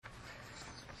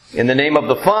In the name of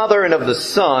the Father, and of the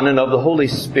Son, and of the Holy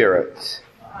Spirit.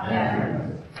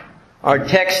 Amen. Our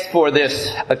text for this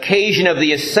occasion of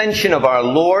the ascension of our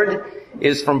Lord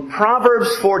is from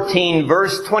Proverbs 14,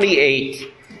 verse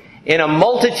 28. In a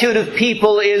multitude of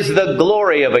people is the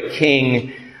glory of a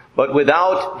king, but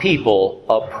without people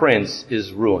a prince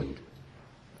is ruined.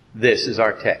 This is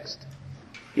our text.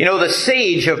 You know, the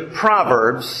sage of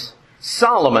Proverbs,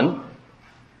 Solomon,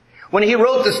 when he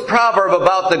wrote this proverb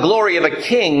about the glory of a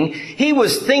king, he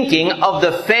was thinking of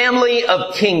the family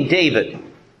of King David.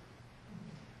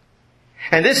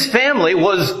 And this family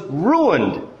was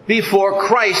ruined before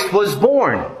Christ was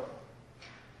born.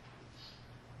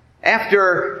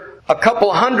 After a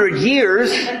couple hundred years,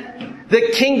 the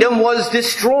kingdom was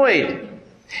destroyed.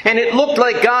 And it looked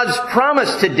like God's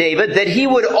promise to David that he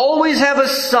would always have a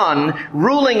son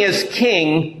ruling as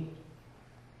king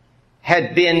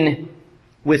had been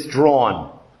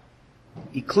withdrawn,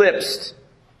 eclipsed,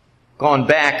 gone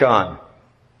back on.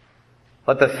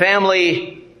 But the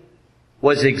family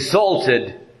was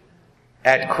exalted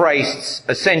at Christ's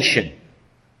ascension.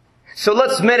 So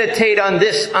let's meditate on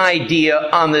this idea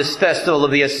on this festival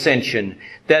of the Ascension,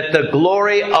 that the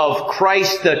glory of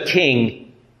Christ the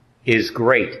King is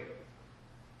great.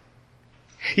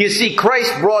 You see,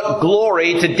 Christ brought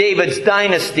glory to David's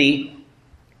dynasty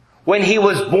when he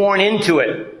was born into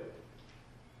it.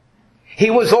 He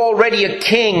was already a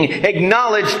king,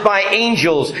 acknowledged by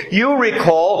angels. You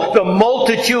recall the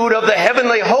multitude of the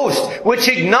heavenly host, which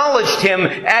acknowledged him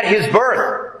at his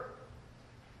birth.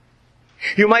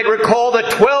 You might recall the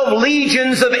 12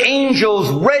 legions of angels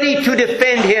ready to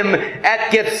defend him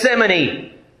at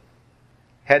Gethsemane,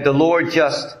 had the Lord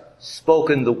just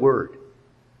spoken the word.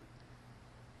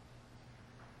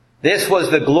 This was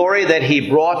the glory that he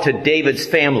brought to David's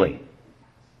family,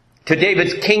 to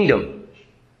David's kingdom.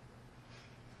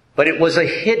 But it was a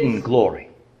hidden glory.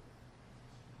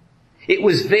 It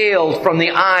was veiled from the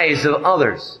eyes of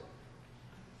others.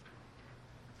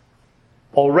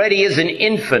 Already as an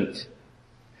infant,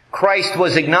 Christ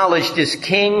was acknowledged as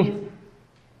King,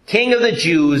 King of the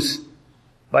Jews,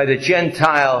 by the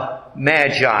Gentile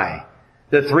Magi,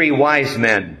 the three wise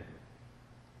men.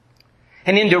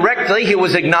 And indirectly, he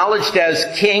was acknowledged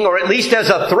as king, or at least as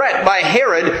a threat, by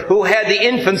Herod, who had the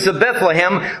infants of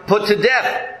Bethlehem put to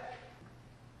death.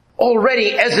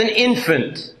 Already as an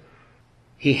infant,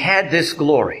 he had this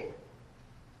glory.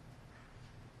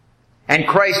 And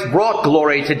Christ brought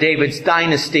glory to David's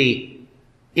dynasty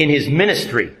in his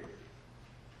ministry.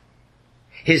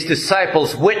 His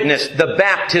disciples witnessed the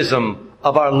baptism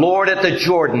of our Lord at the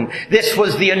Jordan. This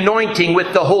was the anointing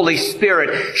with the Holy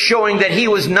Spirit, showing that he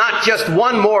was not just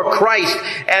one more Christ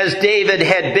as David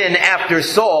had been after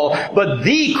Saul, but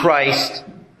the Christ,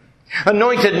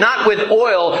 anointed not with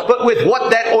oil, but with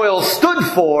what that oil stood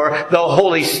for, the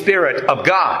Holy Spirit of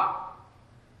God.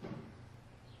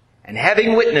 And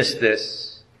having witnessed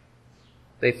this,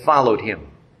 they followed him.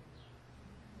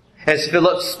 As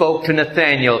Philip spoke to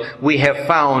Nathanael, "We have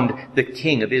found the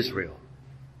King of Israel."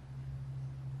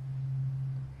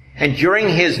 And during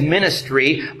his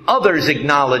ministry, others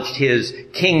acknowledged his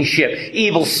kingship.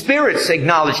 Evil spirits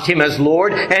acknowledged him as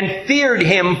Lord and feared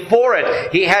him for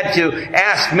it. He had to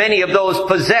ask many of those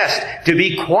possessed to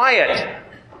be quiet.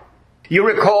 You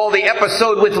recall the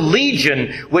episode with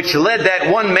Legion, which led that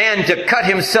one man to cut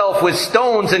himself with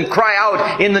stones and cry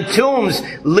out in the tombs.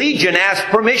 Legion asked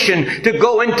permission to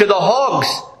go into the hogs.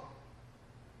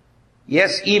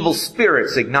 Yes, evil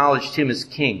spirits acknowledged him as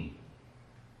king.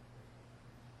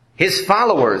 His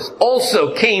followers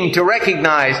also came to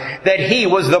recognize that he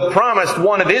was the promised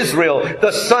one of Israel,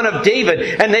 the son of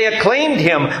David, and they acclaimed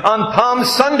him on Palm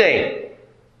Sunday.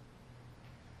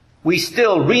 We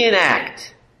still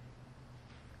reenact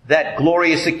that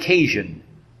glorious occasion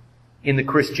in the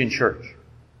Christian church.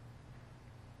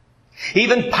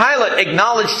 Even Pilate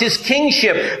acknowledged his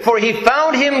kingship, for he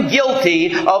found him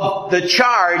guilty of the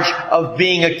charge of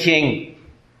being a king.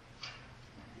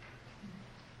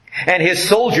 And his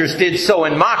soldiers did so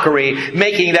in mockery,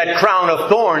 making that crown of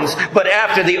thorns. But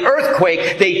after the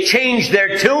earthquake, they changed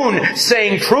their tune,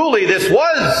 saying, "Truly this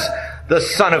was the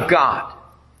Son of God."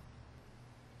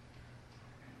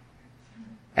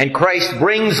 And Christ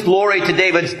brings glory to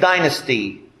David's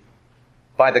dynasty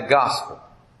by the gospel.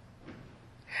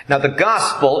 Now, the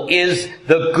gospel is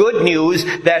the good news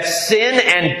that sin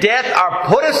and death are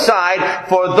put aside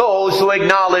for those who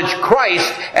acknowledge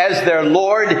Christ as their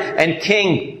Lord and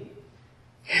King.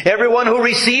 Everyone who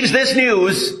receives this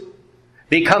news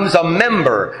becomes a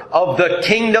member of the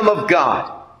kingdom of God.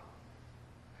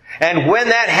 And when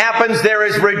that happens, there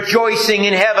is rejoicing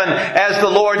in heaven. As the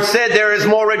Lord said, there is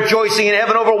more rejoicing in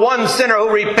heaven over one sinner who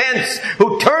repents,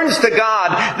 who turns to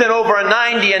God, than over a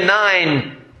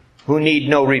 99 who need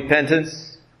no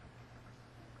repentance.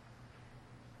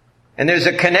 And there's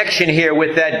a connection here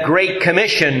with that great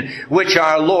commission which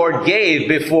our Lord gave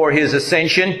before His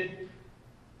ascension.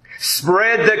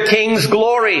 Spread the King's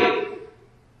glory.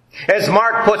 As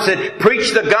Mark puts it,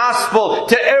 preach the gospel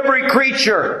to every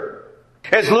creature.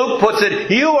 As Luke puts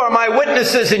it, you are my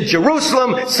witnesses in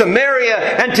Jerusalem, Samaria,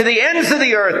 and to the ends of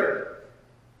the earth.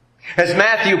 As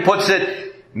Matthew puts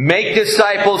it, make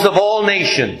disciples of all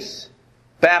nations,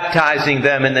 baptizing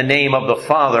them in the name of the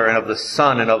Father and of the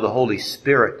Son and of the Holy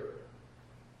Spirit.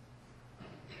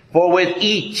 For with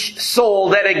each soul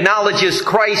that acknowledges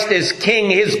Christ as King,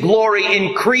 His glory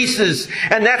increases.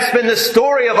 And that's been the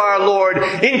story of our Lord.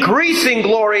 Increasing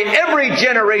glory every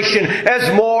generation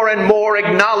as more and more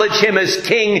acknowledge Him as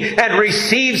King and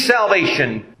receive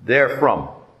salvation therefrom.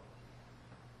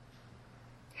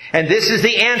 And this is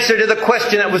the answer to the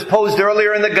question that was posed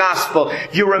earlier in the Gospel.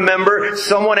 You remember,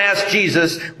 someone asked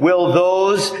Jesus, will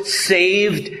those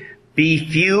saved be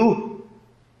few?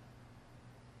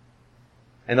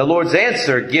 And the Lord's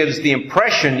answer gives the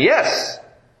impression, yes.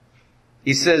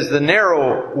 He says, the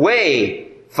narrow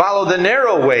way, follow the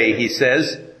narrow way, He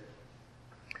says.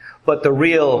 But the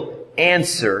real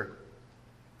answer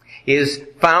is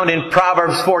found in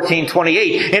Proverbs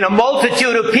 14:28. In a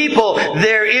multitude of people,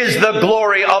 there is the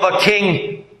glory of a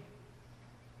king.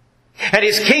 And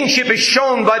His kingship is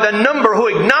shown by the number who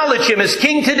acknowledge Him as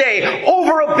King today,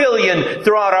 over 1 billion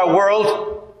throughout our world.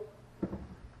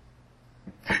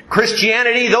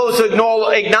 Christianity, those who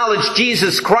acknowledge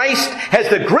Jesus Christ, has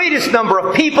the greatest number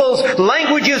of peoples,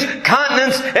 languages,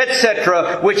 continents,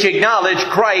 etc., which acknowledge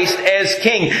Christ as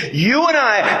King. You and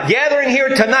I, gathering here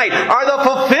tonight, are the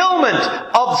fulfillment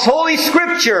of Holy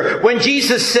Scripture when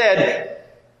Jesus said,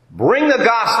 bring the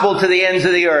gospel to the ends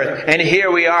of the earth. And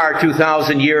here we are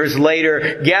 2,000 years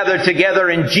later, gathered together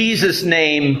in Jesus'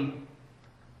 name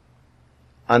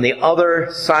on the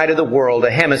other side of the world,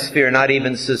 a hemisphere not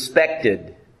even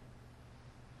suspected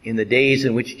in the days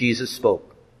in which Jesus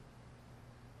spoke.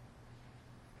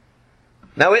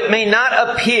 Now, it may not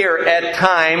appear at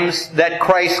times that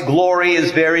Christ's glory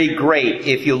is very great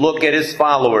if you look at His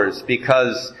followers,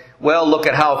 because, well, look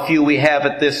at how few we have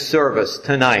at this service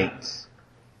tonight.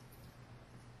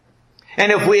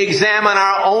 And if we examine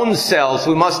our own selves,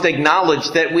 we must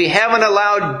acknowledge that we haven't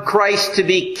allowed Christ to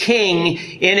be King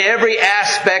in every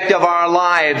aspect of our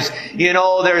lives. You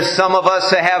know, there's some of us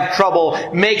that have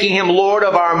trouble making Him Lord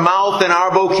of our mouth and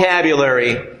our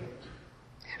vocabulary.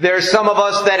 There's some of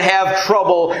us that have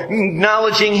trouble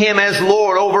acknowledging Him as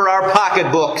Lord over our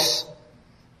pocketbooks.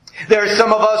 There's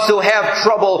some of us who have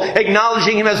trouble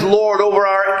acknowledging Him as Lord over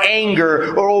our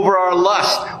anger or over our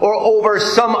lust or over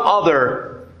some other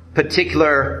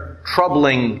particular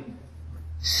troubling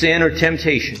sin or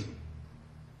temptation.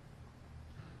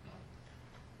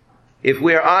 If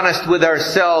we are honest with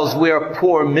ourselves, we are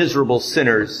poor, miserable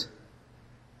sinners,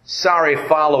 sorry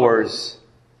followers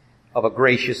of a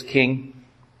gracious King.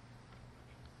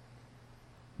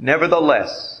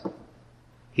 Nevertheless,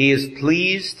 He is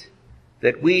pleased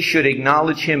that we should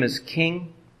acknowledge Him as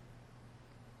King,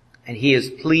 and He is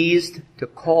pleased to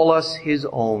call us His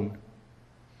own.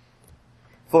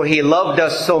 For He loved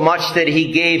us so much that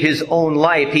He gave His own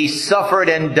life. He suffered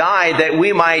and died that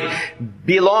we might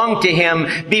belong to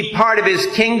Him, be part of His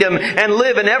kingdom, and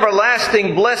live in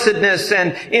everlasting blessedness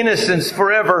and innocence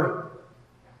forever.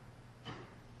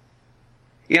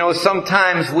 You know,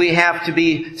 sometimes we have to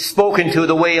be spoken to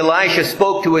the way Elisha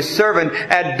spoke to his servant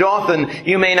at Dothan.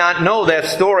 You may not know that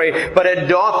story, but at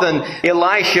Dothan,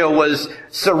 Elisha was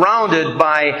surrounded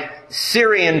by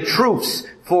Syrian troops.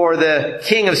 For the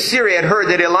king of Syria had heard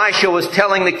that Elisha was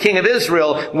telling the king of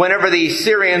Israel whenever the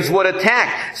Syrians would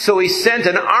attack. So he sent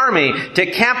an army to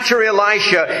capture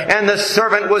Elisha, and the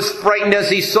servant was frightened as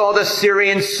he saw the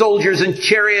Syrian soldiers and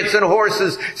chariots and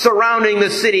horses surrounding the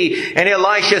city. And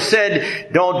Elisha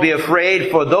said, don't be afraid,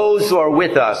 for those who are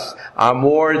with us are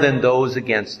more than those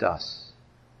against us.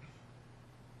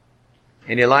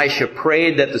 And Elisha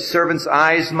prayed that the servant's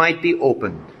eyes might be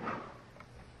opened.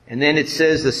 And then it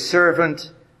says the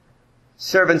servant's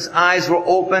eyes were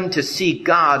opened to see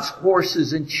God's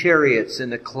horses and chariots in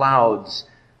the clouds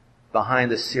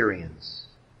behind the Syrians.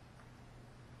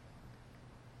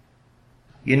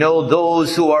 You know,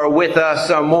 those who are with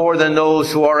us are more than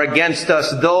those who are against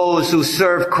us. Those who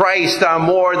serve Christ are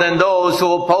more than those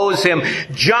who oppose Him.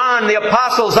 John, the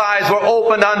apostle's eyes were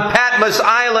opened on Patmos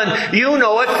Island. You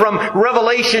know it from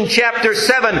Revelation chapter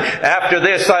 7. After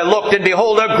this I looked, and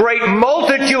behold, a great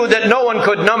multitude that no one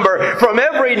could number, from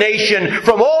every nation,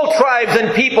 from all tribes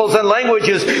and peoples and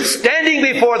languages, standing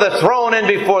before the throne and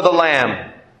before the Lamb,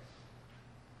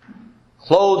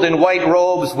 clothed in white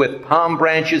robes with palm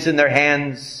branches in their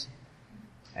hands,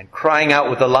 and crying out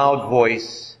with a loud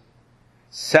voice,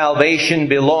 "Salvation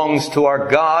belongs to our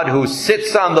God who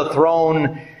sits on the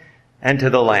throne and to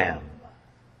the Lamb."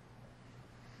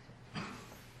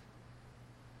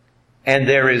 And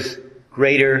there is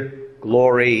greater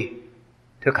glory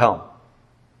to come.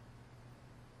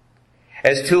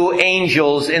 As two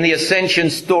angels in the Ascension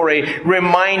story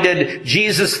reminded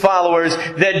Jesus' followers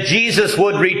that Jesus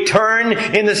would return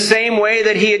in the same way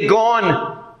that He had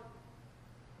gone.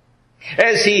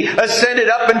 As He ascended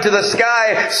up into the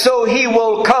sky, so He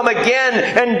will come again,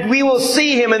 and we will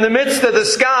see Him in the midst of the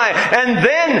sky. And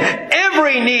then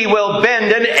every knee will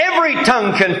bend and every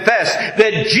tongue confess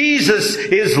that Jesus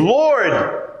is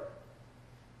Lord.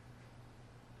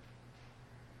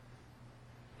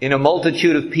 In a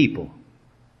multitude of people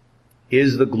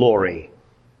is the glory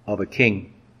of a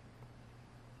king.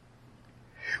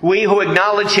 We who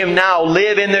acknowledge Him now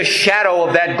live in the shadow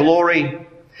of that glory.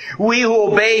 We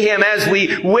who obey Him as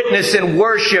we witness in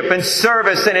worship and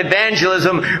service and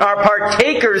evangelism are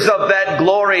partakers of that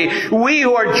glory. We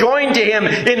who are joined to Him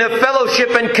in the fellowship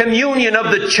and communion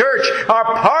of the church are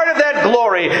part of that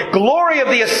glory. Glory of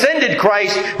the ascended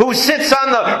Christ who sits on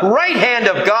the right hand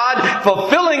of God,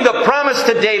 fulfilling the promise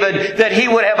to David that he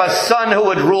would have a son who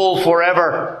would rule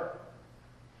forever.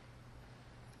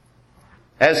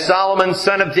 As Solomon,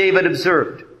 son of David,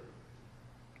 observed,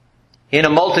 in a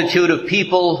multitude of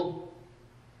people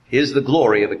is the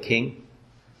glory of a king.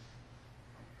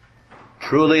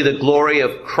 Truly the glory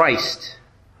of Christ,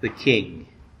 the King,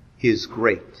 is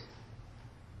great.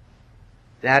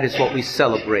 That is what we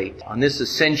celebrate on this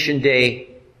Ascension Day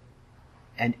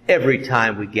and every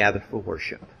time we gather for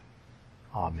worship.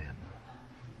 Amen.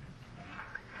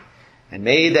 And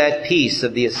may that peace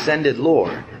of the ascended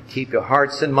Lord keep your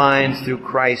hearts and minds through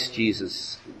Christ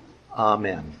Jesus.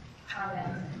 Amen.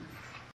 Amen.